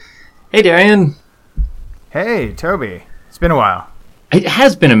Hey, Darian. Hey, Toby. It's been a while. It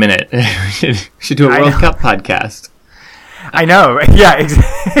has been a minute. We should do a World Cup podcast. I know. Yeah,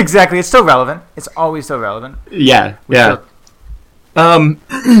 exactly. It's still relevant. It's always still relevant. Yeah.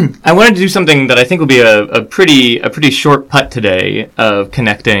 I wanted to do something that I think will be a pretty short putt today of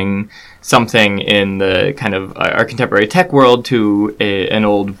connecting something in the kind of our contemporary tech world to an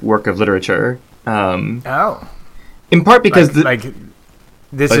old work of literature. In part because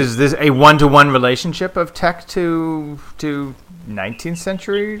this is a one-to-one relationship of tech to 19th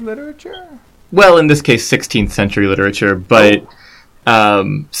century literature? Well, in this case, 16th century literature, but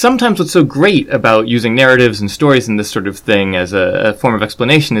sometimes what's so great about using narratives and stories and this sort of thing as a form of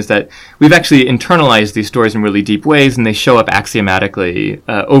explanation is that we've actually internalized these stories in really deep ways, and they show up axiomatically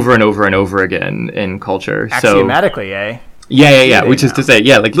over and over and over again in culture. Axiomatically, eh? Yeah. Which is to say,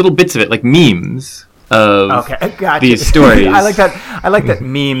 like little bits of it, like memes of these stories. I like that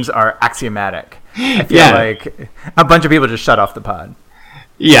memes are axiomatic. I feel like a bunch of people just shut off the pod.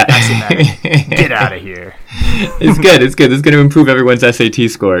 Yeah. Get out of here. It's good. It's going to improve everyone's SAT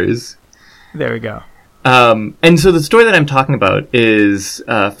scores. There we go. And so the story that I'm talking about is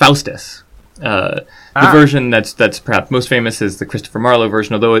Faustus. The version that's perhaps most famous is the Christopher Marlowe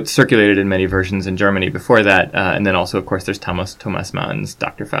version, although it's circulated in many versions in Germany before that. And then also, of course, there's Thomas Mann's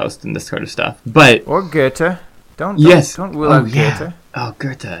Dr. Faust and this sort of stuff. Or Goethe. Don't rule out Goethe. Oh,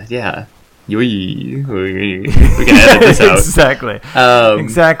 Goethe, yeah. We can edit this out.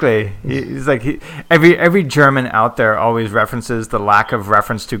 Exactly. He's like every German out there always references the lack of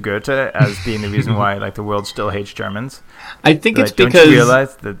reference to Goethe as being the reason why the world still hates Germans. I think it's because don't you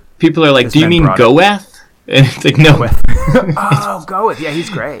realize that people are like, "Do you mean Goethe?" And it's like, no. Goethe. Yeah, he's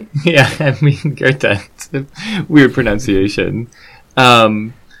great. Yeah, I mean Goethe. It's a weird pronunciation.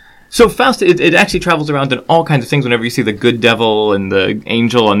 So Faust, it actually travels around in all kinds of things. Whenever you see the good devil and the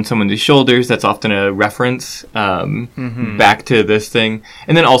angel on someone's shoulders, that's often a reference back to this thing.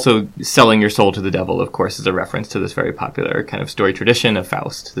 And then also selling your soul to the devil, of course, is a reference to this very popular kind of story tradition of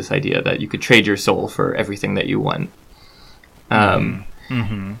Faust, this idea that you could trade your soul for everything that you want. And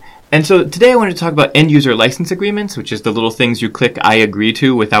so today I wanted to talk about end-user license agreements, which is the little things you click I agree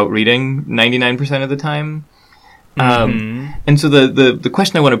to without reading 99% of the time. And so the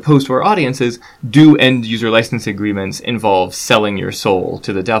question I want to pose to our audience is, do end-user license agreements involve selling your soul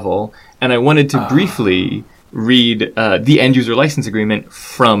to the devil? And I wanted to briefly read the end-user license agreement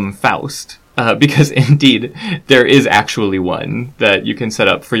from Faust, because indeed there is actually one that you can set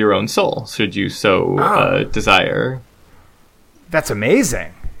up for your own soul, should you so desire. That's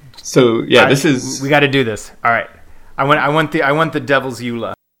amazing. So yeah, we got to do this. All right, I want the devil's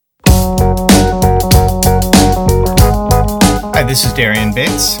EULA. Hi, this is Darian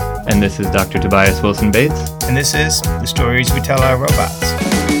Bates. And this is Dr. Tobias Wilson Bates. And this is The Stories We Tell Our Robots.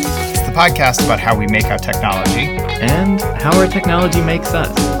 It's the podcast about how we make our technology. And how our technology makes us.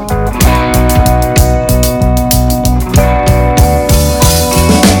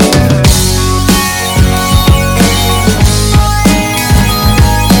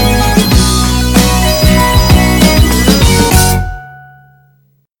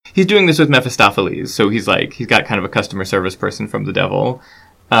 He's doing this with Mephistopheles, so he's got kind of a customer service person from the devil.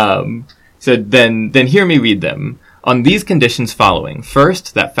 So then hear me read them. On these conditions following: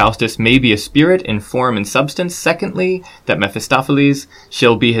 first, that Faustus may be a spirit in form and substance. Secondly, that Mephistopheles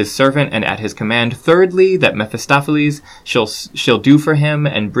shall be his servant and at his command. Thirdly, that Mephistopheles shall do for him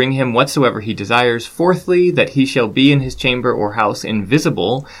and bring him whatsoever he desires. Fourthly, that he shall be in his chamber or house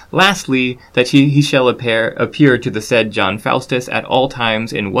invisible. Lastly, that he shall appear to the said John Faustus at all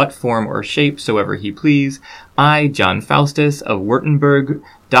times in what form or shape soever he please. I, John Faustus of Württemberg,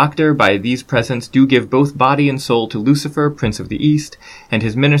 Doctor, by these presents do give both body and soul to Lucifer, Prince of the East, and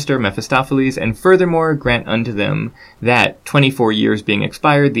his minister Mephistopheles, and furthermore grant unto them that, 24 years being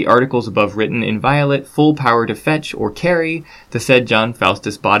expired, the articles above written inviolate, full power to fetch or carry the said John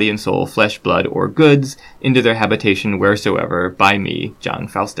Faustus body and soul, flesh, blood, or goods, into their habitation wheresoever, by me, John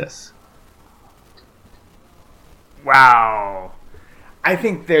Faustus. Wow. I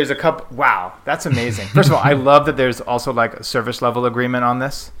think there's a couple. Wow, that's amazing. First of all, I love that there's also like a service level agreement on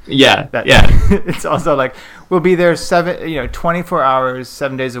this. Yeah, It's also like we'll be there 24 hours,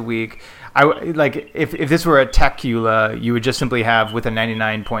 7 days a week. If this were a tech EULA, you would just simply have with a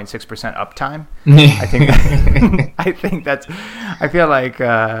 99.6% uptime. I feel like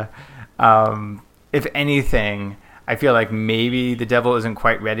if anything, I feel like maybe the devil isn't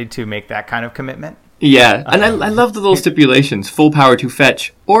quite ready to make that kind of commitment. Yeah, and I love the little stipulations: full power to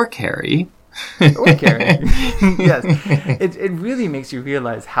fetch or carry. Yes, it really makes you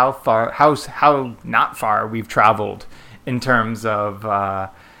realize how not far we've traveled in terms of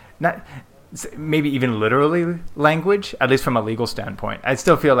not maybe even literally language, at least from a legal standpoint. I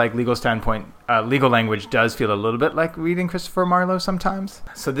still feel like legal language does feel a little bit like reading Christopher Marlowe sometimes.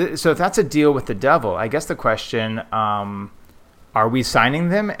 So if that's a deal with the devil, I guess the question, are we signing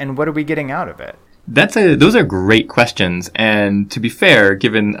them, and what are we getting out of it? Those are great questions, and to be fair,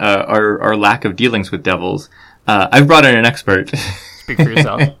 given our lack of dealings with devils, I've brought in an expert. Speak for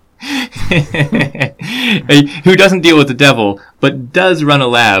yourself. Who doesn't deal with the devil, but does run a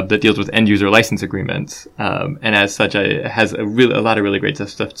lab that deals with end-user license agreements, and as such, has a lot of really great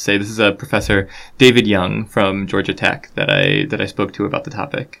stuff to say. This is Professor David Young from Georgia Tech that I spoke to about the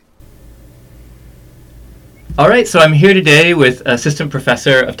topic. All right, so I'm here today with Assistant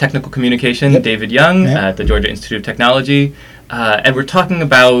Professor of Technical Communication, David Young, at the Georgia Institute of Technology, and we're talking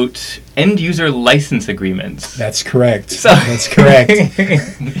about end-user license agreements. That's correct. That's correct.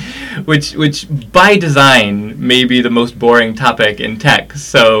 which, by design, may be the most boring topic in tech.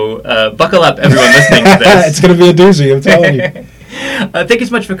 So buckle up, everyone listening to this. It's going to be a doozy, I'm telling you. Thank you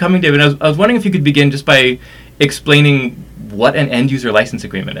so much for coming, David. I was wondering if you could begin just by explaining what an end-user license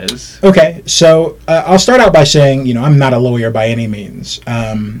agreement is. Okay, so I'll start out by saying, I'm not a lawyer by any means,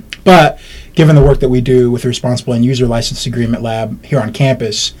 but given the work that we do with the Responsible End-User License Agreement Lab here on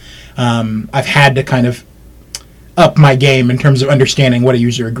campus, I've had to kind of up my game in terms of understanding what a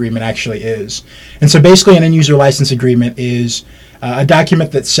user agreement actually is. And so basically an end-user license agreement is a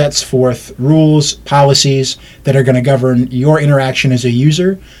document that sets forth rules, policies that are going to govern your interaction as a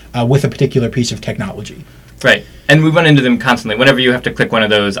user with a particular piece of technology. Right. And we run into them constantly. Whenever you have to click one of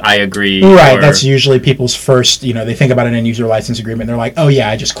those, I agree. Right. That's usually people's first, they think about an end-user license agreement. They're like, oh, yeah,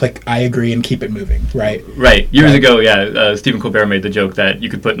 I just click I agree and keep it moving. Right. Right. Years ago, Stephen Colbert made the joke that you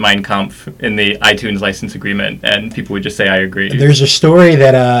could put Mein Kampf in the iTunes license agreement and people would just say I agree. There's a story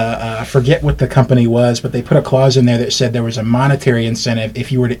that I forget what the company was, but they put a clause in there that said there was a monetary incentive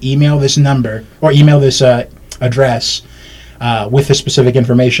if you were to email this number or email this address with the specific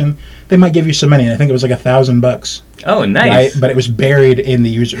information, they might give you some money. And I think it was like $1,000. Oh, nice! Right? But it was buried in the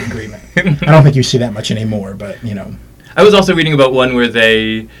user agreement. I don't think you see that much anymore, but I was also reading about one where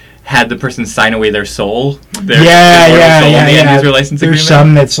they had the person sign away their soul. Their end-user license agreement. There's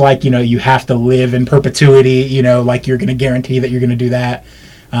some that's like you have to live in perpetuity. Like you're going to guarantee that you're going to do that.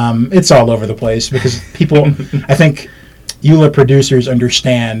 It's all over the place because people. I think EULA producers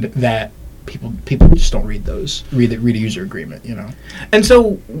understand that. People just don't read those. Read a user agreement, And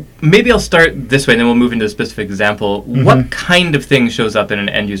so maybe I'll start this way, and then we'll move into a specific example. Mm-hmm. What kind of thing shows up in an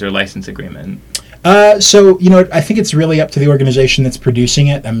end user license agreement? So I think it's really up to the organization that's producing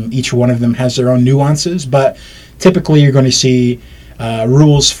it. Each one of them has their own nuances, but typically you're going to see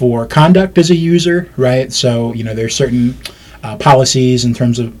rules for conduct as a user, right? So there's certain policies in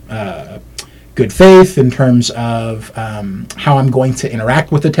terms of good faith, in terms of how I'm going to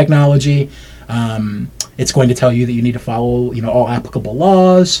interact with the technology. It's going to tell you that you need to follow, all applicable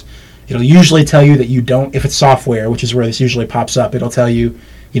laws. It'll usually tell you that you don't, if it's software, which is where this usually pops up, it'll tell you,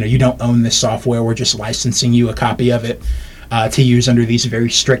 you don't own this software. We're just licensing you a copy of it to use under these very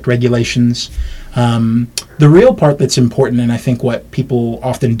strict regulations. The real part that's important, and I think what people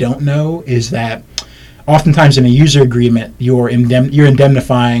often don't know, is that oftentimes in a user agreement, you're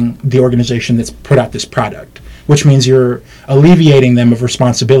indemnifying the organization that's put out this product, which means you're alleviating them of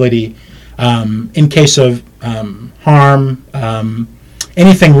responsibility in case of harm,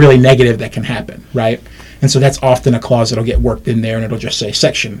 anything really negative that can happen, right? And so that's often a clause that'll get worked in there, and it'll just say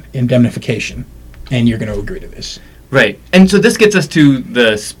section indemnification, and you're going to agree to this. Right. And so this gets us to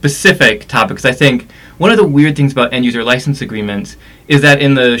the specific topics. I think one of the weird things about end-user license agreements is that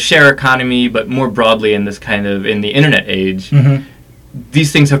in the share economy, but more broadly in this in the internet age, mm-hmm.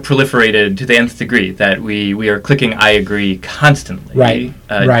 these things have proliferated to the nth degree, that we are clicking I agree constantly,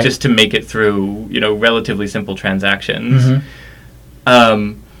 right. just to make it through, relatively simple transactions.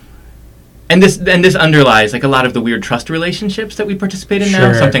 Mm-hmm. And this underlies a lot of the weird trust relationships that we participate in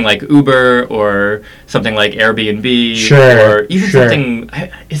now. Something like Uber or something like Airbnb, or even something.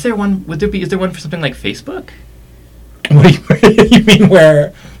 Is there one for something like Facebook? What do you mean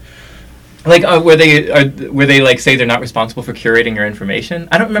where? Where they say they're not responsible for curating your information?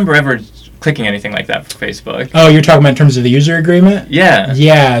 I don't remember ever clicking anything like that for Facebook. Oh, you're talking about in terms of the user agreement? Yeah.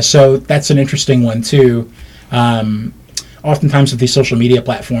 Yeah. So that's an interesting one too. Oftentimes with these social media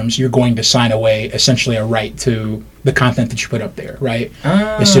platforms, you're going to sign away essentially a right to the content that you put up there, right?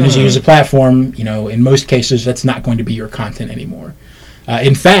 As soon as you use a platform, in most cases, that's not going to be your content anymore.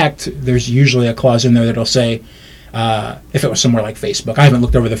 In fact, there's usually a clause in there that'll say, if it was somewhere like Facebook, I haven't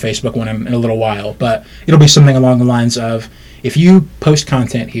looked over the Facebook one in a little while, but it'll be something along the lines of, if you post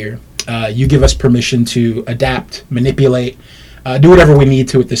content here, you give us permission to adapt, manipulate, do whatever we need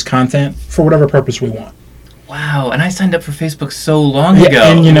to with this content for whatever purpose we want. Wow, and I signed up for Facebook so long ago.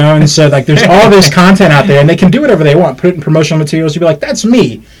 And and so like there's all this content out there, and they can do whatever they want. Put it in promotional materials. You'd be like, that's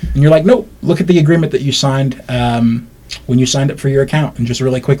me, and you're like, nope. Look at the agreement that you signed when you signed up for your account, and just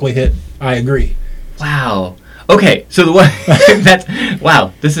really quickly hit I agree. Wow. Okay, so the one that's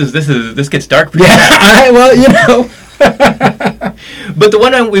wow. This gets dark pretty fast. Well. But the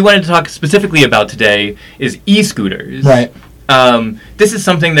one we wanted to talk specifically about today is e-scooters. Right. This is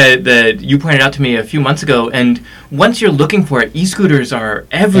something that you pointed out to me a few months ago, and once you're looking for it, e-scooters are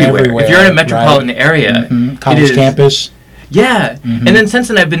everywhere. If you're in a metropolitan area, college campus. Yeah, and then since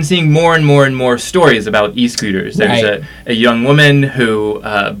then I've been seeing more and more and more stories about e-scooters. There's a young woman who,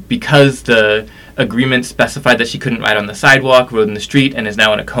 because the agreement specified that she couldn't ride on the sidewalk, rode in the street, and is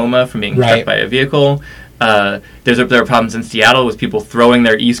now in a coma from being struck by a vehicle. There are problems in Seattle with people throwing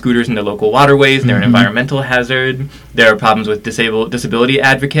their e-scooters into local waterways. They're an environmental hazard. There are problems with disability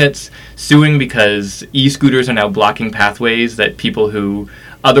advocates suing because e-scooters are now blocking pathways that people who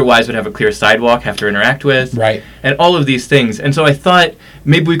otherwise would have a clear sidewalk have to interact with. Right. And all of these things. And so I thought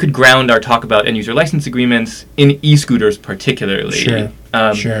maybe we could ground our talk about end-user license agreements in e-scooters particularly.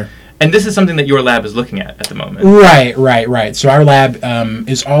 Sure. And this is something that your lab is looking at the moment. Right. So our lab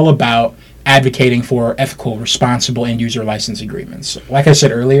is all about advocating for ethical, responsible end-user license agreements. Like I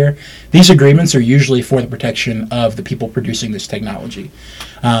said earlier, these agreements are usually for the protection of the people producing this technology.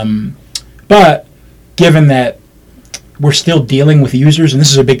 But given that we're still dealing with users, and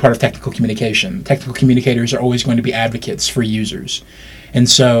this is a big part of technical communication, technical communicators are always going to be advocates for users. And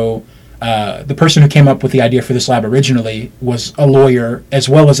so the person who came up with the idea for this lab originally was a lawyer as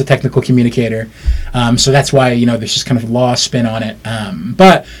well as a technical communicator. So that's why, there's this kind of law spin on it.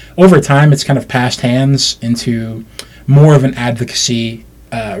 But over time, it's kind of passed hands into more of an advocacy,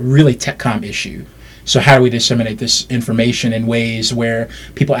 really TechCom issue. So how do we disseminate this information in ways where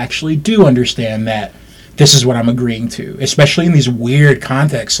people actually do understand that this is what I'm agreeing to, especially in these weird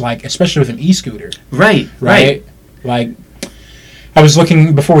contexts, like especially with an e-scooter. Right. Like, I was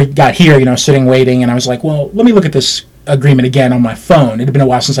looking before we got here, sitting waiting, and I was like, well, let me look at this agreement again on my phone. It had been a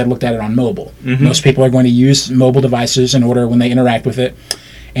while since I looked at it on mobile. Most people are going to use mobile devices in order when they interact with it.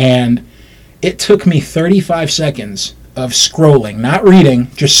 And it took me 35 seconds of scrolling, not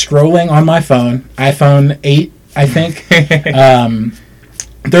reading, just scrolling on my phone, iPhone 8, I think.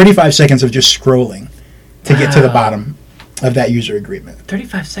 35 seconds of just scrolling to get to the bottom of that user agreement.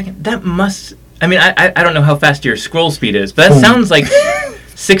 35 seconds? That must... I don't know how fast your scroll speed is, but that sounds like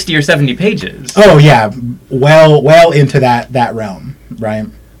 60 or 70 pages. Oh, yeah. Well into that realm, right?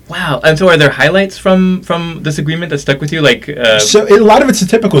 Wow. And so are there highlights from this agreement that stuck with you? So a lot of it's the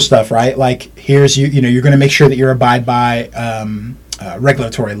typical stuff, right? Like, here's, you're going to make sure that you abide by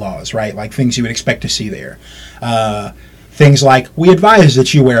regulatory laws, right? Like things you would expect to see there. Things like, we advise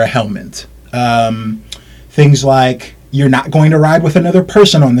that you wear a helmet. Things like, you're not going to ride with another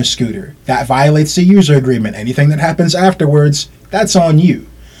person on the scooter. That violates the user agreement. Anything that happens afterwards, that's on you.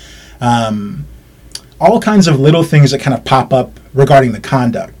 All kinds of little things that kind of pop up regarding the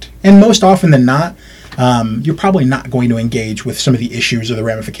conduct. And most often than not, you're probably not going to engage with some of the issues or the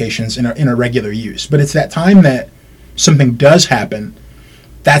ramifications in a regular use. But it's that time that something does happen,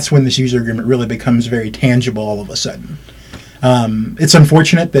 that's when this user agreement really becomes very tangible all of a sudden. It's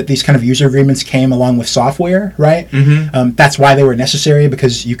unfortunate that these kind of user agreements came along with software, right? That's why they were necessary,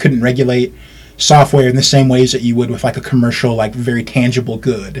 because you couldn't regulate software in the same ways that you would with like a commercial, like very tangible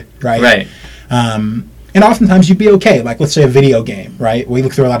good, right? Right. And oftentimes you'd be okay. Like, let's say a video game, right? We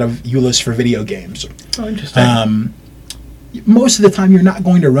look through a lot of EULAs for video games. Oh, interesting. Most of the time you're not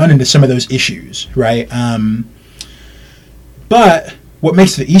going to run into some of those issues, right? But what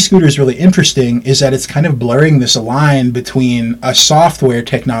makes the e-scooters really interesting is that it's kind of blurring this line between a software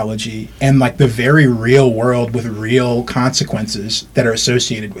technology and like the very real world with real consequences that are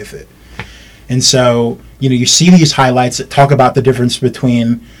associated with it. And so, you see these highlights that talk about the difference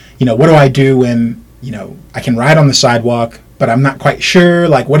between, what do I do when, I can ride on the sidewalk, but I'm not quite sure,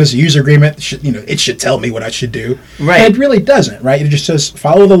 like, what is the user agreement? It should tell me what I should do. Right. And it really doesn't, right? It just says,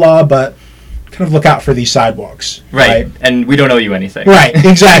 follow the law, but kind of look out for these sidewalks. Right. And we don't owe you anything. Right,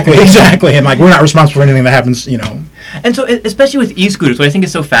 exactly. And like, we're not responsible for anything that happens, And so, especially with e-scooters, what I think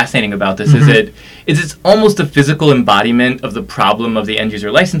is so fascinating about this is it's almost a physical embodiment of the problem of the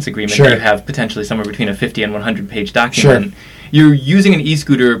end-user license agreement that you have potentially somewhere between a 50 and 100-page document. You're using an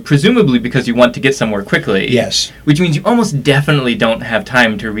e-scooter presumably because you want to get somewhere quickly. Yes. Which means you almost definitely don't have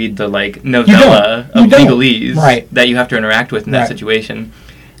time to read the novella of legalese that you have to interact with in that situation.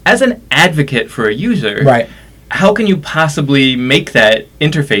 As an advocate for a user, how can you possibly make that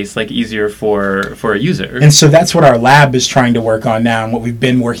interface like easier for a user? And so that's what our lab is trying to work on now, and what we've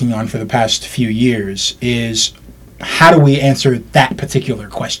been working on for the past few years is how do we answer that particular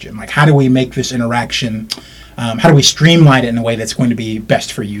question? Like, how do we make this interaction, how do we streamline it in a way that's going to be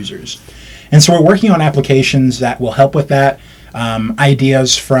best for users? And so we're working on applications that will help with that.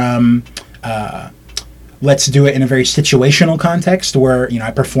 Ideas from let's do it in a very situational context where, you know,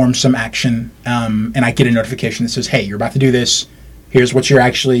 I perform some action and I get a notification that says, hey, you're about to do this. Here's what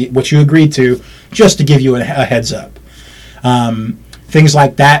you agreed to, just to give you a heads up. Things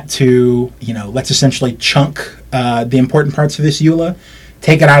like that to, you know, let's essentially chunk the important parts of this EULA,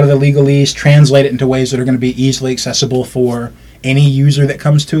 take it out of the legalese, translate it into ways that are going to be easily accessible for any user that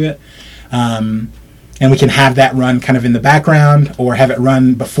comes to it. And we can have that run kind of in the background or have it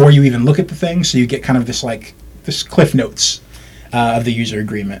run before you even look at the thing, so you get kind of this cliff notes of the user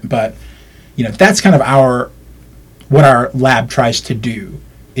agreement. But, you know, that's kind of what our lab tries to do,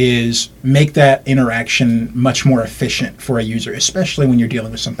 is make that interaction much more efficient for a user, especially when you're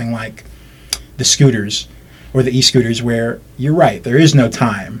dealing with something like the scooters or the e-scooters, where you're right, there is no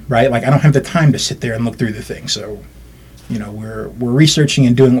time, right? Like, I don't have the time to sit there and look through the thing. So, you know, we're researching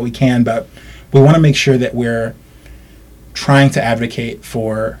and doing what we can, but we want to make sure that we're trying to advocate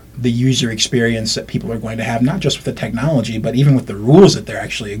for the user experience that people are going to have, not just with the technology, but even with the rules that they're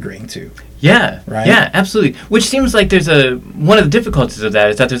actually agreeing to. Yeah, right? Yeah, absolutely. Which seems like one of the difficulties of that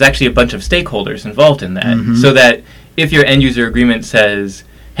is that there's actually a bunch of stakeholders involved in that. Mm-hmm. So that if your end user agreement says,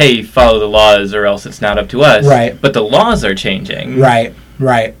 hey, follow the laws or else it's not up to us, right, but the laws are changing, right,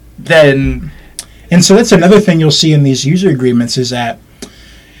 then... And so that's another thing you'll see in these user agreements is that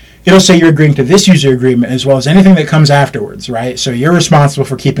it'll say you're agreeing to this user agreement as well as anything that comes afterwards, right? So you're responsible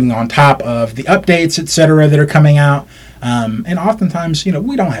for keeping on top of the updates, et cetera, that are coming out. And oftentimes, you know,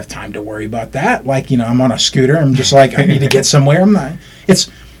 we don't have time to worry about that. Like, you know, I'm on a scooter. I'm just like, I need to get somewhere. It's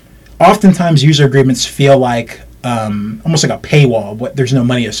oftentimes user agreements feel like almost like a paywall, but there's no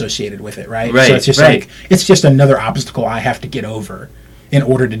money associated with it, right? So it's just like, it's just another obstacle I have to get over in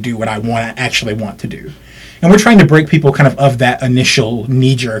order to do what I actually want to do. And we're trying to break people kind of that initial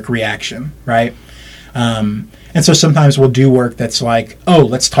knee-jerk reaction, right? And so sometimes we'll do work that's like, oh,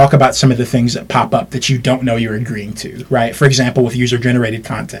 let's talk about some of the things that pop up that you don't know you're agreeing to, right? For example, with user-generated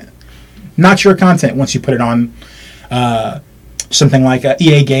content. Not your content once you put it on something like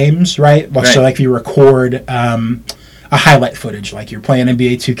EA Games, right? So like if you record a highlight footage, like you're playing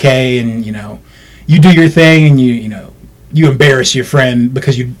NBA 2K and, you know, you do your thing and you know, you embarrass your friend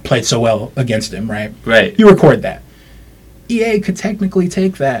because you played so well against him, right? Right. You record that. EA could technically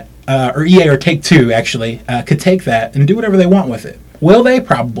take that, or EA or Take-Two, actually, could take that and do whatever they want with it. Will they?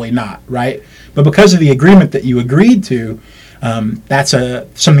 Probably not, right? But because of the agreement that you agreed to, that's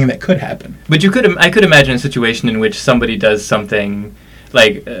something that could happen. But I could imagine a situation in which somebody does something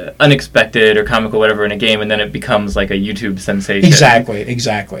like unexpected or comical, whatever, in a game, and then it becomes like a YouTube sensation.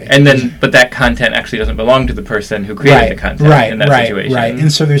 Exactly. And then, but that content actually doesn't belong to the person who created the content in that situation. Right. And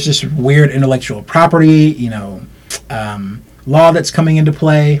so there's this weird intellectual property, you know, law that's coming into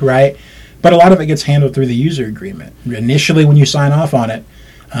play, right? But a lot of it gets handled through the user agreement. Initially, when you sign off on it,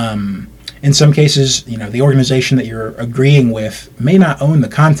 in some cases, you know, the organization that you're agreeing with may not own the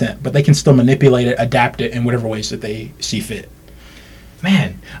content, but they can still manipulate it, adapt it in whatever ways that they see fit.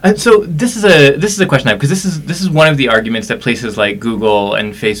 Man, so this is a question I have, because this is one of the arguments that places like Google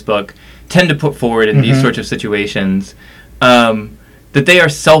and Facebook tend to put forward in these sorts of situations, that they are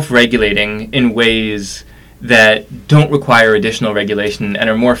self-regulating in ways that don't require additional regulation and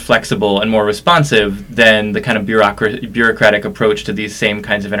are more flexible and more responsive than the kind of bureaucratic approach to these same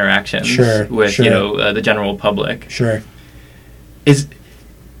kinds of interactions with you know the general public. Sure.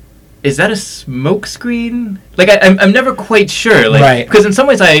 Is that a smokescreen? Like I'm never quite sure. Like, right. Because in some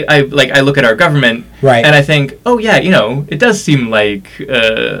ways I look at our government right. and I think, oh yeah, you know, it does seem like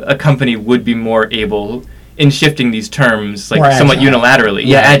a company would be more able in shifting these terms, like more somewhat agile. unilaterally. Right.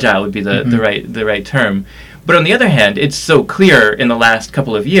 Yeah, agile would be the right term. But on the other hand, it's so clear in the last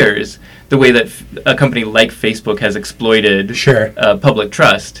couple of years the way that a company like Facebook has exploited public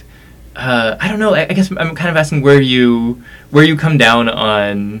trust. I don't know. I guess I'm kind of asking where you come down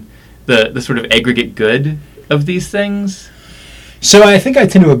on the sort of aggregate good of these things. So I think I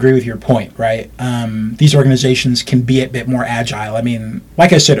tend to agree with your point, right? These organizations can be a bit more agile. I mean,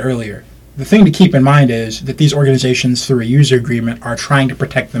 like I said earlier, the thing to keep in mind is that these organizations, through a user agreement, are trying to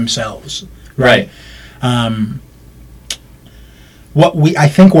protect themselves, right? I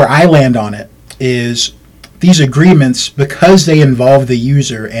think where I land on it is these agreements, because they involve the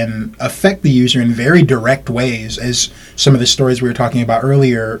user and affect the user in very direct ways, as some of the stories we were talking about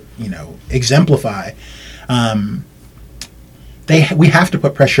earlier, you know, exemplify, we have to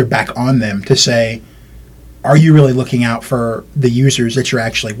put pressure back on them to say, are you really looking out for the users that you're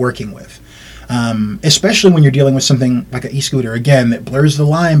actually working with? Especially when you're dealing with something like an e-scooter, again, that blurs the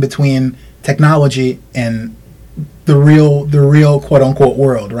line between technology and the real quote-unquote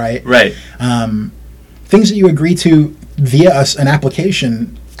world, right? Right. Things that you agree to via an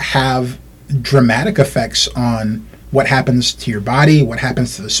application have dramatic effects on what happens to your body, what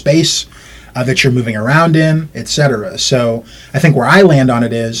happens to the space that you're moving around in, etc. So I think where I land on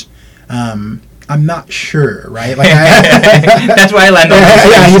it is, I'm not sure, right? Like that's why I land on it.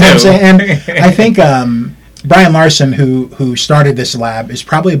 Yeah, you know what I'm saying? And I think Brian Larson, who started this lab, is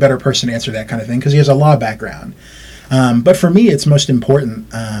probably a better person to answer that kind of thing because he has a law background. But for me, it's most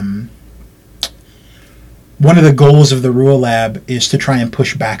important. One of the goals of the Rule Lab is to try and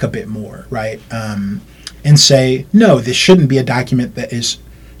push back a bit more, right? And say, no, this shouldn't be a document that is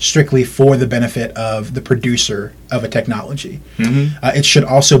strictly for the benefit of the producer of a technology. Mm-hmm. It should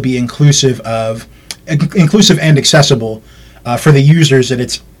also be inclusive and accessible for the users that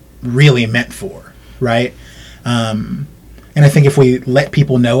it's really meant for, right? And I think if we let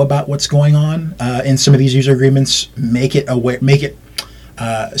people know about what's going on in some of these user agreements, make it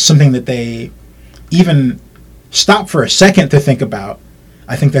something that they even stop for a second to think about,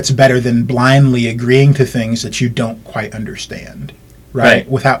 I think that's better than blindly agreeing to things that you don't quite understand, right?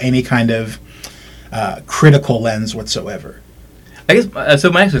 Without any kind of critical lens whatsoever. I guess, so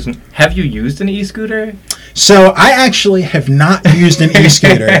my next question, have you used an e-scooter? So I actually have not used an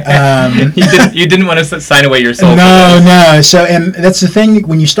e-scooter. You didn't want to sign away your soul. No. So, and that's the thing,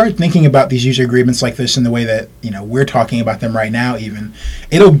 when you start thinking about these user agreements like this in the way that, we're talking about them right now even,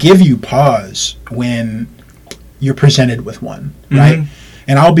 it'll give you pause when you're presented with one, right? Mm-hmm.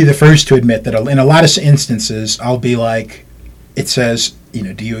 And I'll be the first to admit that in a lot of instances, I'll be like, it says,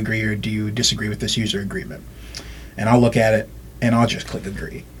 do you agree or do you disagree with this user agreement? And I'll look at it and I'll just click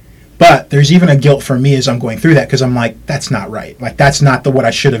agree. But there's even a guilt for me as I'm going through that because I'm like, that's not right. Like, that's not what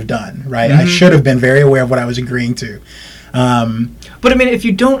I should have done, right? Mm-hmm. I should have been very aware of what I was agreeing to. But I mean, if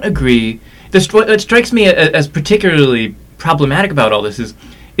you don't agree, what strikes me as particularly problematic about all this is,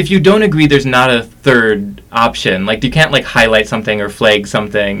 if you don't agree, there's not a third option. Like, you can't, highlight something or flag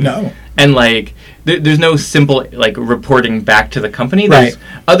something. No. And, there's no simple, reporting back to the company. Right.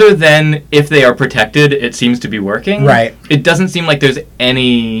 Other than if they are protected, it seems to be working. Right. It doesn't seem like there's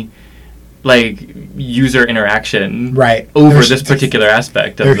any, user interaction over this particular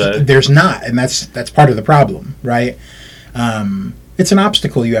aspect of the... There's not, and that's part of the problem, right? It's an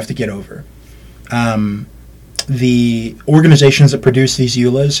obstacle you have to get over. The organizations that produce these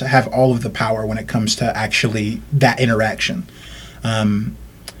EULAs have all of the power when it comes to actually that interaction.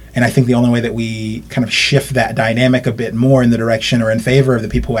 And I think the only way that we kind of shift that dynamic a bit more in the direction or in favor of the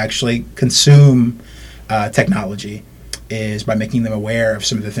people who actually consume technology is by making them aware of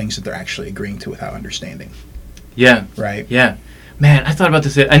some of the things that they're actually agreeing to without understanding. Yeah. Right? Yeah. Man, I thought about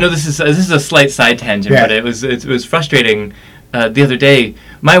this. I know this is a slight side tangent, but it was frustrating the other day.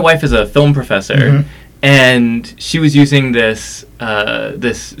 My wife is a film professor. Mm-hmm. And she was using this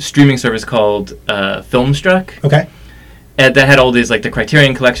streaming service called Filmstruck. Okay. That had all these, the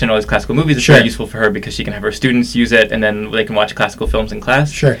Criterion Collection, all these classical movies. It's Sure. very useful for her because she can have her students use it, and then they can watch classical films in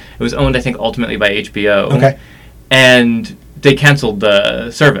class. Sure. It was owned, I think, ultimately by HBO. Okay. And they canceled the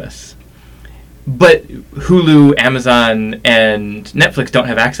service. But Hulu, Amazon, and Netflix don't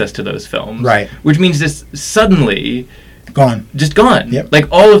have access to those films. Right. Which means this suddenly... Just gone. Yep.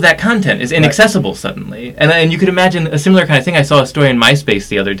 All of that content is inaccessible suddenly. And you could imagine a similar kind of thing. I saw a story in MySpace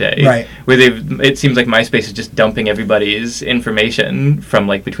the other day. Right. Where it seems like MySpace is just dumping everybody's information from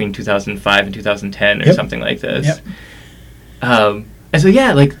between 2005 and 2010 or something like this. Yep. And so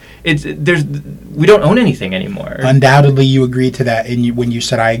we don't own anything anymore. Undoubtedly you agreed to that when you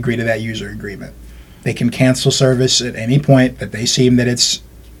said I agree to that user agreement. They can cancel service at any point that they seem that it's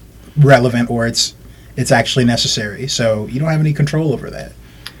relevant or it's actually necessary. So you don't have any control over that.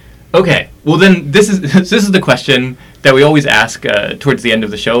 Okay. Well, then this is the question that we always ask towards the end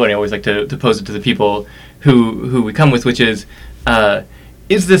of the show, and I always like to pose it to the people who we come with, which is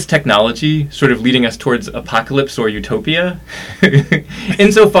this technology sort of leading us towards apocalypse or utopia?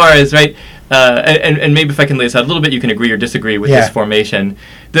 Insofar as, right, and maybe if I can lay this out a little bit, you can agree or disagree with this formation.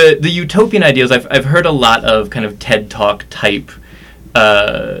 The utopian ideas, I've heard a lot of kind of TED Talk type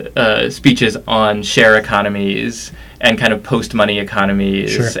speeches on share economies and kind of post-money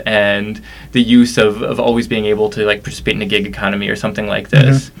economies. Sure. And the use of always being able to participate in a gig economy or something like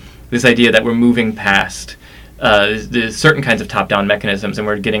this. Mm-hmm. This idea that we're moving past there's certain kinds of top-down mechanisms, and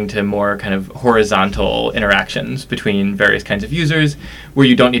we're getting to more kind of horizontal interactions between various kinds of users, where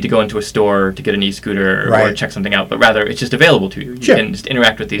you don't need to go into a store to get an e-scooter or check something out, but rather it's just available to you. You can just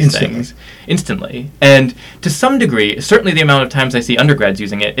interact with these things instantly. And to some degree, certainly the amount of times I see undergrads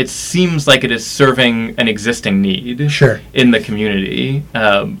using it, it seems like it is serving an existing need in the community,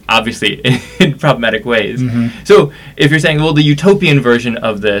 obviously in problematic ways. So if you're saying, well, the utopian version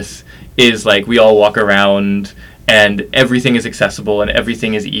of this is like we all walk around and everything is accessible and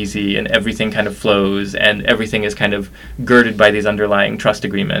everything is easy and everything kind of flows and everything is kind of girded by these underlying trust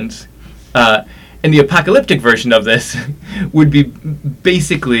agreements. And the apocalyptic version of this would be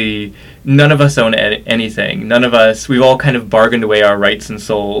basically none of us own anything. None of us, we've all kind of bargained away our rights and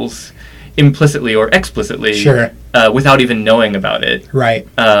souls implicitly or explicitly without even knowing about it.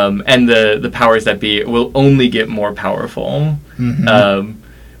 And the powers that be will only get more powerful.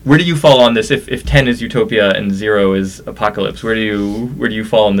 Where do you fall on this? If 10 is utopia and 0 is apocalypse, where do you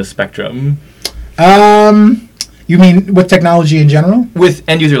fall on this spectrum? You mean with technology in general? With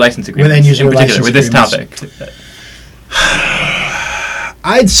end user license agreements. With end user in particular, with this agreements. topic.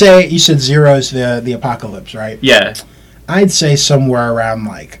 I'd say you said 0 is the apocalypse, right? Yeah. I'd say somewhere around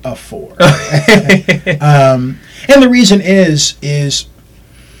like a 4. And the reason is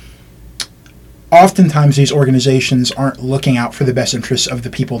oftentimes these organizations aren't looking out for the best interests of the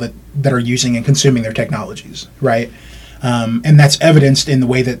people that are using and consuming their technologies, right? And that's evidenced in the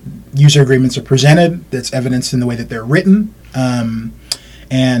way that user agreements are presented. That's evidenced in the way that they're written.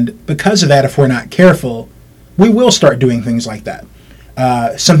 And because of that, if we're not careful, we will start doing things like that.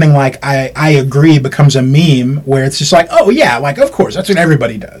 Something like I agree becomes a meme where it's just like, oh yeah, like of course, that's what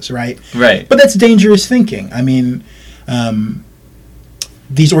everybody does, right? Right. But that's dangerous thinking. I mean,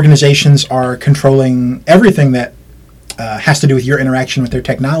 these organizations are controlling everything that has to do with your interaction with their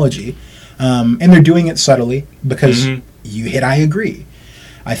technology. And they're doing it subtly because you hit I agree.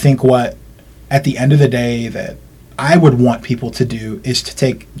 I think what, at the end of the day, that I would want people to do is to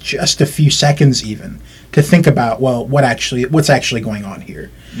take just a few seconds even to think about, well, what's actually going on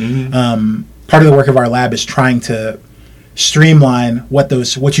here. Part of the work of our lab is trying to streamline what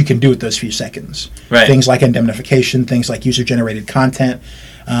you can do with those few seconds. Things like indemnification, things like user-generated content.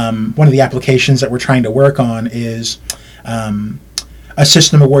 One of the applications that we're trying to work on is a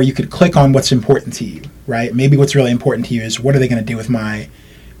system where you could click on what's important to you, right? Maybe what's really important to you is what are they going to do with my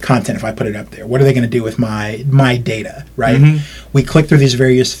content if I put it up there? What are they going to do with my data, right? We click through these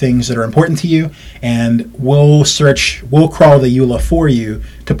various things that are important to you, and we'll crawl the EULA for you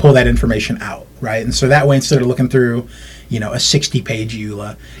to pull that information out, right? And so that way, instead of looking through, a 60-page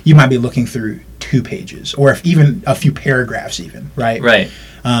EULA, you might be looking through 2 pages, or if even a few paragraphs even, right? Right.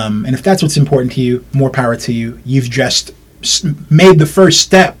 And if that's what's important to you, more power to you. You've just made the first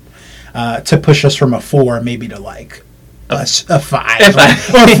step to push us from a 4 maybe to like a 5 or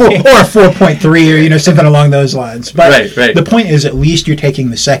a 4.3 or something along those lines. But the point is, at least you're taking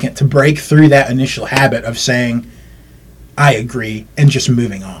the second to break through that initial habit of saying I agree and just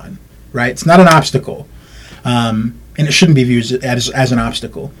moving on, right? It's not an obstacle, and it shouldn't be viewed as an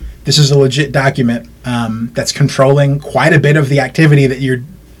obstacle. This is a legit document that's controlling quite a bit of the activity that you're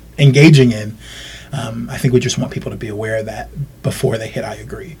engaging in. I think we just want people to be aware of that before they hit I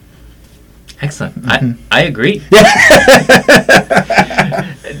agree. Excellent. I agree.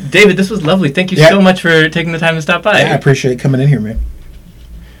 David, this was lovely. Thank you so much for taking the time to stop by. Yeah, I appreciate coming in here, man.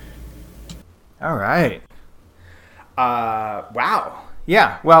 All right. Wow.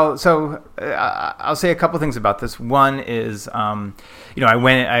 Yeah. Well, so I'll say a couple things about this. One is, I've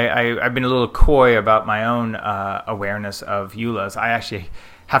been a little coy about my own awareness of EULAs. I actually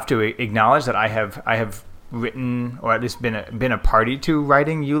have to acknowledge that I have written, or at least been a party to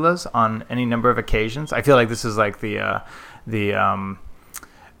writing EULAs on any number of occasions. I feel like this is like the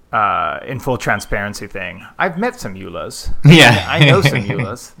in full transparency thing. I've met some EULAs. Yeah, I know some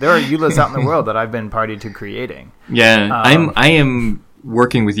EULAs. There are EULAs out in the world that I've been party to creating. Yeah, I am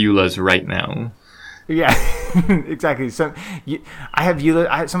working with EULAs right now. Yeah, exactly. So I have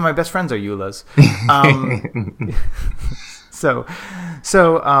EULA. Some of my best friends are EULAs. So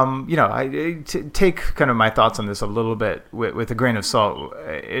I take kind of my thoughts on this a little bit with a grain of salt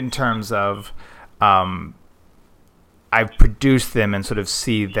in terms of I've produced them and sort of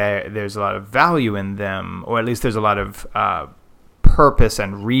see that there's a lot of value in them, or at least there's a lot of purpose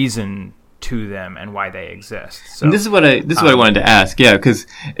and reason to them and why they exist. So and this is what I wanted to ask. Yeah, because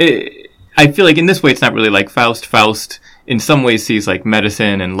I feel like in this way it's not really like Faust. Faust in some ways sees like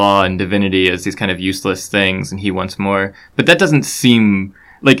medicine and law and divinity as these kind of useless things, and he wants more. But that doesn't seem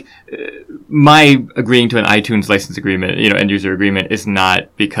like my agreeing to an iTunes license agreement, end user agreement, is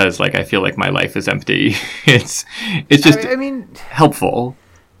not because like I feel like my life is empty. It's just helpful.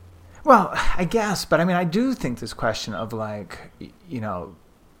 Well, I guess, but I mean, I do think this question of like,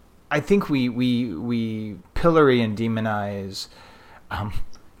 I think we pillory and demonize,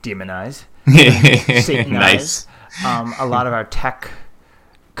 Satanize, nice. A lot of our tech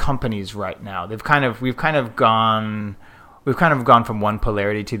companies right now. We've kind of gone from one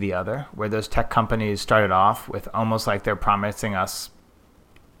polarity to the other, where those tech companies started off with almost like they're promising us,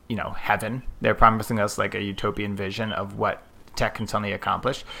 heaven. They're promising us like a utopian vision of what tech can suddenly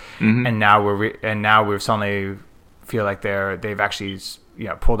accomplish, and now we're suddenly feel like they've actually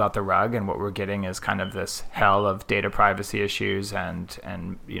pulled out the rug, and what we're getting is kind of this hell of data privacy issues and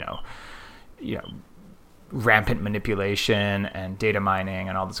rampant manipulation and data mining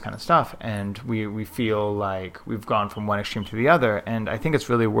and all this kind of stuff. And we feel like we've gone from one extreme to the other. And I think it's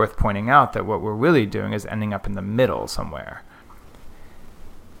really worth pointing out that what we're really doing is ending up in the middle somewhere.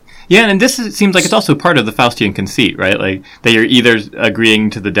 Yeah, and seems like it's also part of the Faustian conceit, right? Like that you're either agreeing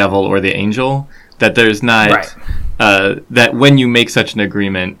to the devil or the angel. That there's not right. That when you make such an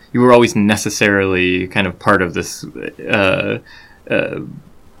agreement, you were always necessarily kind of part of this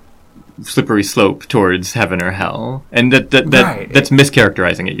slippery slope towards heaven or hell, and that's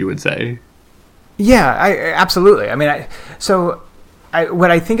mischaracterizing it, you would say. Yeah, absolutely. I mean,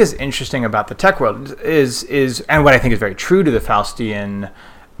 what I think is interesting about the tech world is, and what I think is very true to the Faustian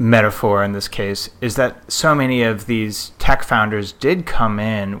metaphor in this case, is that so many of these tech founders did come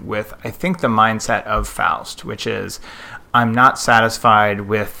in with, I think, the mindset of Faust, which is, I'm not satisfied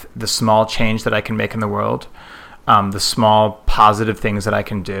with the small change that I can make in the world, the small positive things that I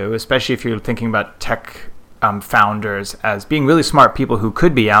can do, especially if you're thinking about tech founders as being really smart people who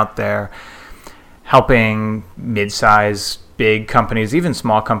could be out there helping mid-size, big companies, even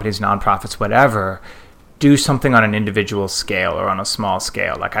small companies, nonprofits, whatever, do something on an individual scale or on a small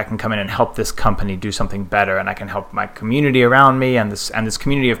scale. Like I can come in and help this company do something better, and I can help my community around me and this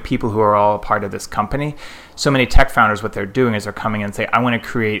community of people who are all a part of this company. So many tech founders, what they're doing is they're coming in and say, I want to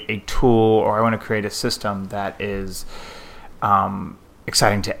create a tool, or I want to create a system that is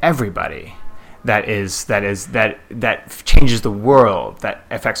exciting to everybody, that changes the world, that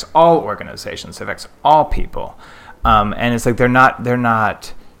affects all organizations, affects all people. And it's like they're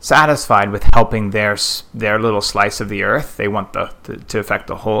not satisfied with helping their little slice of the earth. They want to affect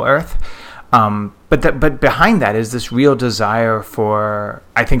the whole earth. But behind that is this real desire for,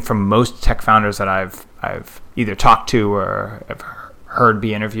 I think, from most tech founders that I've either talked to or have heard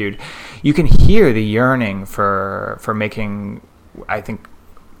be interviewed, you can hear the yearning for making, I think,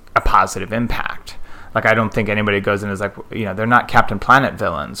 a positive impact. Like, I don't think anybody goes in as like, they're not Captain Planet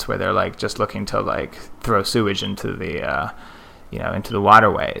villains where they're like just looking to like throw sewage into the into the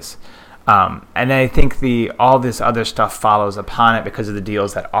waterways. And I think all this other stuff follows upon it because of the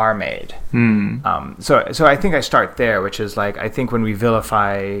deals that are made. So I think I start there, which is like, I think when we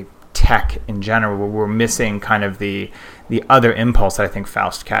vilify tech in general, we're missing kind of the other impulse that I think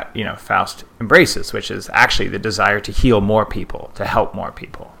Faust embraces, which is actually the desire to heal more people, to help more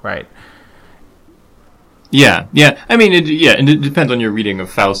people, right? Yeah. I mean, and it depends on your reading of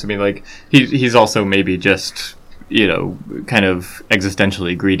Faust. I mean, like he's also maybe just kind of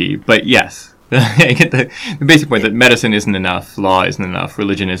existentially greedy. But yes, I get the basic point that medicine isn't enough, law isn't enough,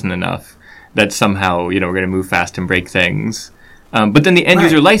 religion isn't enough. That somehow we're going to move fast and break things. But then the end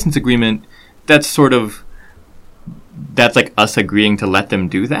user license agreement, that's like us agreeing to let them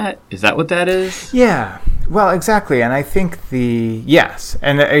do that. Is that what that is? Yeah. Well, exactly. And I think the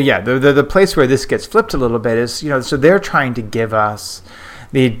place where this gets flipped a little bit is, so they're trying to give us,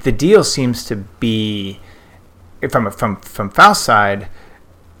 the deal seems to be, from Faust's side,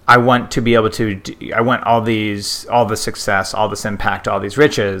 I want to be able to, I want all the success, all this impact, all these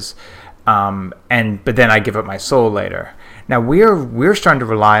riches, but then I give up my soul later. Now we're starting to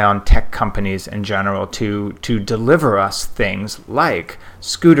rely on tech companies in general to deliver us things like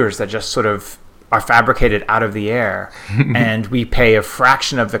scooters that just sort of are fabricated out of the air, and we pay a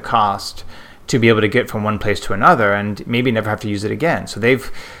fraction of the cost to be able to get from one place to another, and maybe never have to use it again.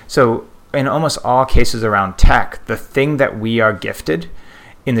 So in almost all cases around tech, the thing that we are gifted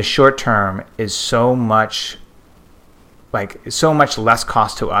in the short term is so much less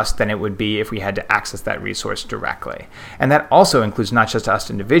cost to us than it would be if we had to access that resource directly. And that also includes not just us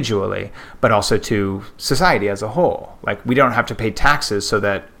individually, but also to society as a whole. Like, we don't have to pay taxes so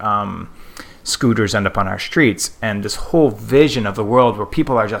that scooters end up on our streets, and this whole vision of the world where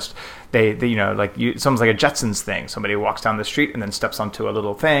people are just they like it's almost like a Jetsons thing. Somebody walks down the street and then steps onto a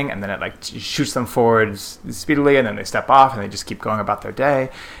little thing, and then it like shoots them forward speedily, and then they step off and they just keep going about their day.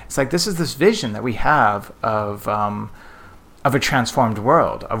 It's like this is this vision that we have of a transformed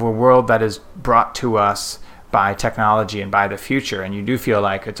world, of a world that is brought to us by technology and by the future. And you do feel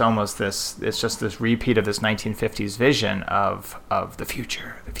like it's just this repeat of this 1950s vision of the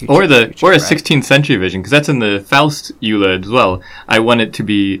future. Or a 16th century vision, because that's in the Faust EULA as well. I want it to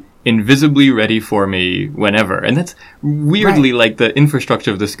be invisibly ready for me whenever. And that's weirdly like the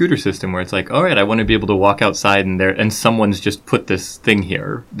infrastructure of the scooter system, where it's like, all right, I want to be able to walk outside and someone's just put this thing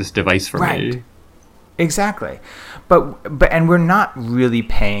here, this device for me. Exactly. But we're not really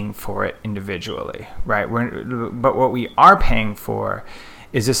paying for it individually, right? But what we are paying for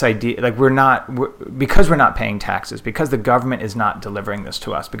is this idea, like because we're not paying taxes, because the government is not delivering this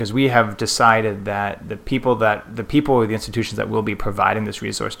to us, because we have decided that the people or the institutions that will be providing this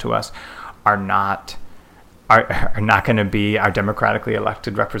resource to us are not going to be our democratically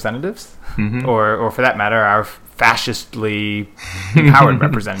elected representatives, or for that matter, our fascistly empowered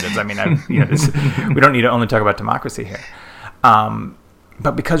representatives. I mean, we don't need to only talk about democracy here,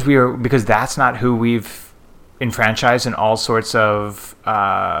 but because that's not who we've enfranchised in all sorts of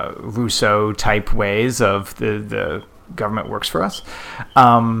Rousseau type ways of the government works for us.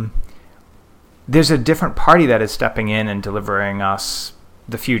 There's a different party that is stepping in and delivering us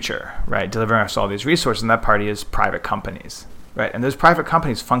the future, right? Delivering us all these resources, and that party is private companies, right? And those private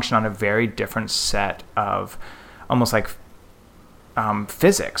companies function on a very different set of almost like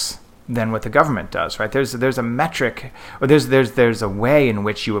physics than what the government does, right? There's a metric, or there's a way in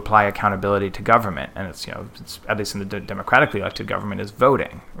which you apply accountability to government, and it's at least in the democratically elected government is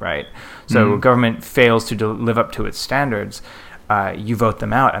voting, right? So government fails to live up to its standards, you vote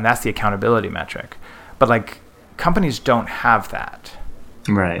them out, and that's the accountability metric. But like companies don't have that.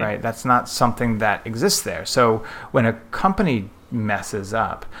 Right. That's not something that exists there. So when a company messes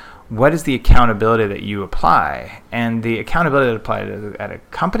up, what is the accountability that you apply? And the accountability that applied at a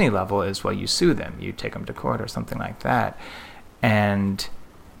company level is, well, you sue them, you take them to court or something like that. And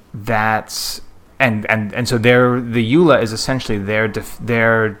that's and so the EULA is essentially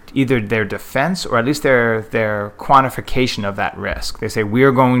either their defense or at least their quantification of that risk. They say we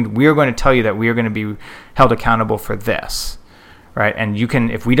are going to tell you that we are going to be held accountable for this. Right, and you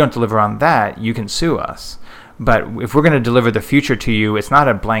can, if we don't deliver on that, you can sue us. But if we're going to deliver the future to you, it's not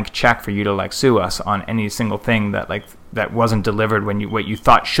a blank check for you to like sue us on any single thing that wasn't delivered what you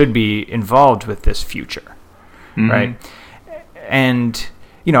thought should be involved with this future, right? And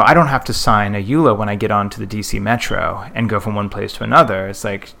I don't have to sign a EULA when I get onto the DC Metro and go from one place to another. It's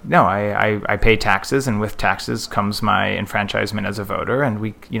like, no, I pay taxes, and with taxes comes my enfranchisement as a voter. And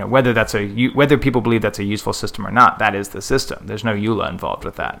whether people believe that's a useful system or not, that is the system. There's no EULA involved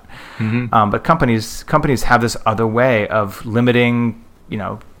with that. But companies have this other way of limiting,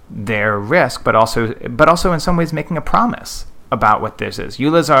 their risk, but also in some ways making a promise about what this is.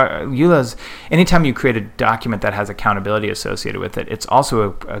 EULAs, anytime you create a document that has accountability associated with it, it's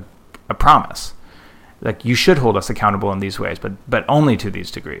also a promise. Like, you should hold us accountable in these ways, but only to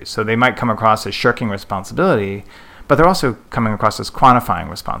these degrees. So they might come across as shirking responsibility, but they're also coming across as quantifying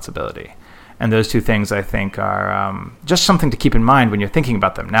responsibility. And those two things, I think, are just something to keep in mind when you're thinking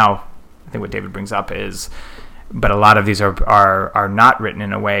about them. Now, I think what David brings up is, but a lot of these are not written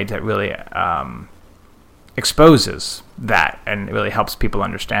in a way that really exposes that and it really helps people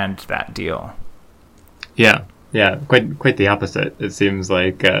understand that deal. Yeah, quite the opposite. It seems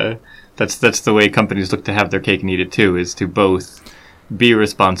like that's the way companies look to have their cake and eat it too, is to both be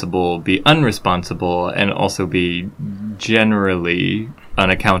responsible, be unresponsible, and also be generally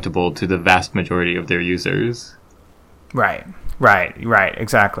unaccountable to the vast majority of their users. Right,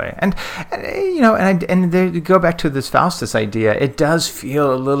 exactly. And to go back to this Faustus idea, it does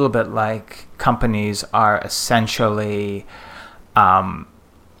feel a little bit like companies are essentially,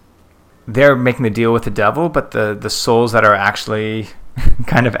 they're making the deal with the devil, but the souls that are actually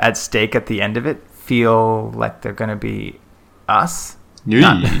kind of at stake at the end of it feel like they're going to be us,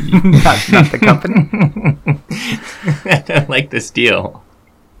 not the company. I don't like this deal.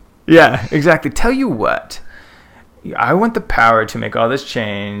 Yeah, exactly. Tell you what. I want the power to make all this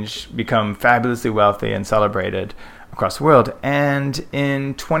change, become fabulously wealthy and celebrated across the world, and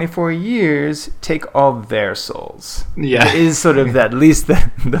in 24 years, take all their souls. Yeah. It is sort of at least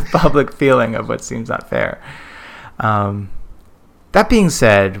the public feeling of what seems not fair. That being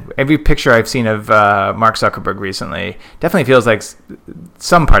said, every picture I've seen of Mark Zuckerberg recently definitely feels like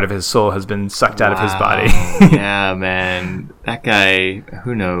some part of his soul has been sucked out of his body. Yeah, man. That guy,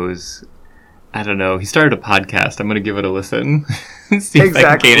 who knows? I don't know. He started a podcast. I'm going to give it a listen. See if I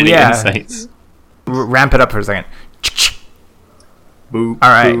can gain any insights. Ramp it up for a second. Boop, all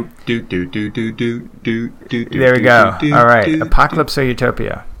right. Boop, do, do, do, do, do, do, do, there we go. Do, all right. do, Apocalypse or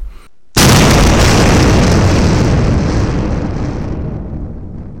Utopia?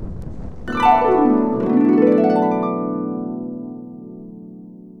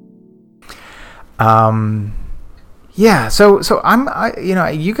 Yeah, so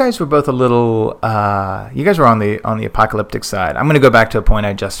you guys were both a little, you guys were on the apocalyptic side. I'm going to go back to a point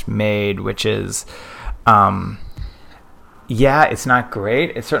I just made, which is, yeah, it's not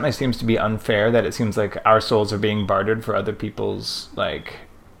great. It certainly seems to be unfair that it seems like our souls are being bartered for other people's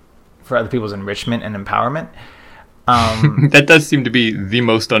enrichment and empowerment. That does seem to be the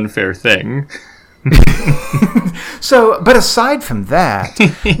most unfair thing. So, but aside from that,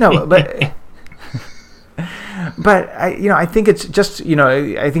 no, but. But I think it's just,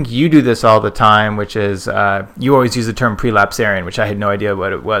 I think you do this all the time, which is you always use the term prelapsarian, which I had no idea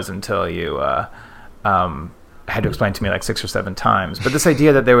what it was until you had to explain to me like 6 or 7 times. But this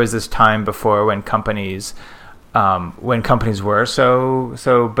idea that there was this time before when companies were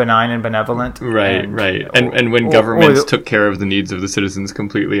so benign and benevolent, right, and when governments took care of the needs of the citizens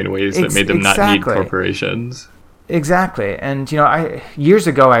completely in ways that made them not need corporations. Exactly. And, years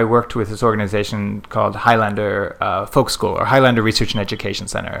ago, I worked with this organization called Highlander Folk School, or Highlander Research and Education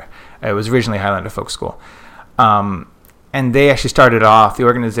Center. It was originally Highlander Folk School. And they actually started off, the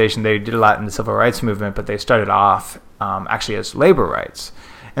organization, they did a lot in the civil rights movement, but they started off actually as labor rights.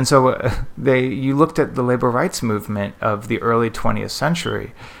 And so you looked at the labor rights movement of the early 20th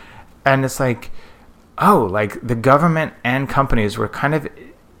century, and it's like, the government and companies were kind of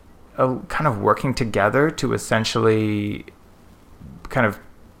working together to essentially kind of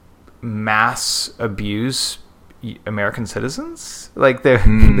mass abuse American citizens. Like they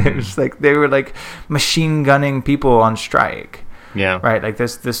were like machine gunning people on strike. Yeah. Right. Like there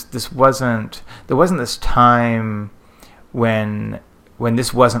wasn't this time when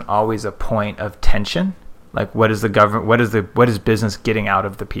this wasn't always a point of tension. Like what is the government? What is business getting out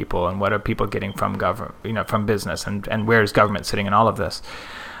of the people, and what are people getting from government? From business, and where is government sitting in all of this?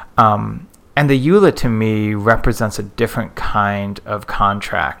 And the EULA to me represents a different kind of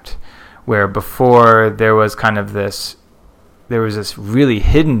contract, where before there was this really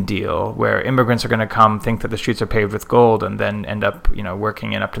hidden deal where immigrants are going to come, think that the streets are paved with gold, and then end up,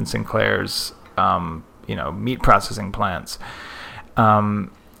 working in Upton Sinclair's, meat processing plants.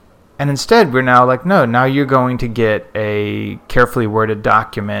 And instead, we're now like, no, now you're going to get a carefully worded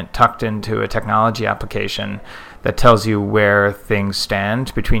document tucked into a technology application that tells you where things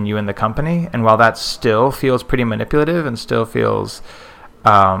stand between you and the company. And while that still feels pretty manipulative and still feels,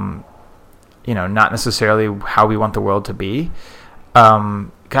 not necessarily how we want the world to be,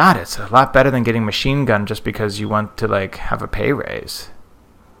 God, it's a lot better than getting machine gunned just because you want to have a pay raise.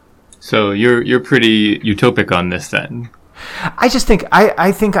 So you're pretty utopic on this then. I just think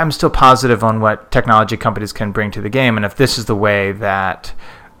I think I'm still positive on what technology companies can bring to the game, and if this is the way that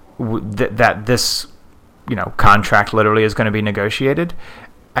this contract literally is going to be negotiated,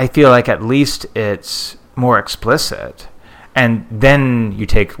 I feel like at least it's more explicit. And then you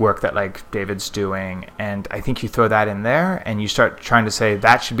take work that like David's doing, and I think you throw that in there, and you start trying to say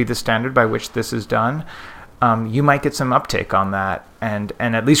that should be the standard by which this is done. You might get some uptake on that, and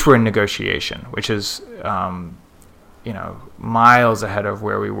at least we're in negotiation, which is miles ahead of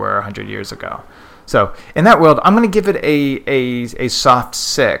where we were 100 years ago. So in that world, I'm going to give it a soft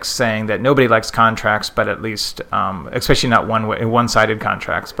 6, saying that nobody likes contracts, but at least, especially not one-sided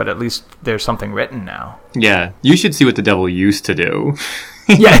contracts, but at least there's something written now. Yeah, you should see what the devil used to do.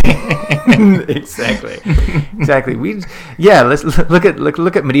 Yeah, exactly. Let's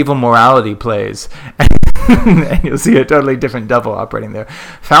look at medieval morality plays, and you'll see a totally different devil operating there.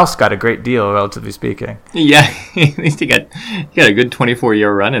 Faust got a great deal, relatively speaking. Yeah, at least he got a good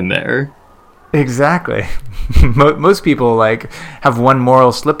 24-year run in there. Exactly. Most people have one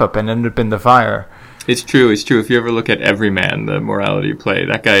moral slip up and end up in the fire. It's true. If you ever look at Everyman, the morality play,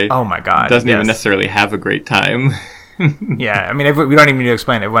 that guy, oh my God, doesn't even necessarily have a great time. Yeah, I mean, we don't even need to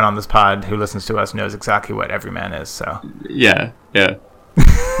explain it. Everyone on this pod who listens to us knows exactly what Everyman is. So yeah. But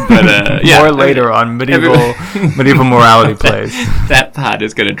more later on medieval morality plays. That pod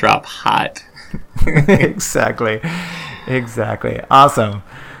is going to drop hot. Exactly. Awesome.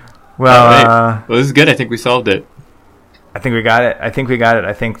 Well, this is good. I think we solved it. I think we got it. I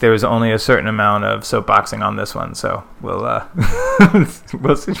think there was only a certain amount of soapboxing on this one, so we'll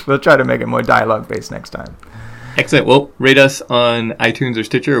we'll try to make it more dialogue based next time. Excellent. Well, rate us on iTunes or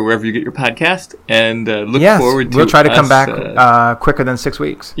Stitcher or wherever you get your podcast, and look forward to. We'll try to come back quicker than 6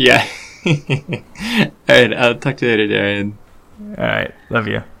 weeks. Yeah, All right, I'll talk to you later, Darren. All right. Love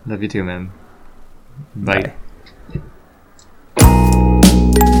you. Love you too, man. Bye. Bye.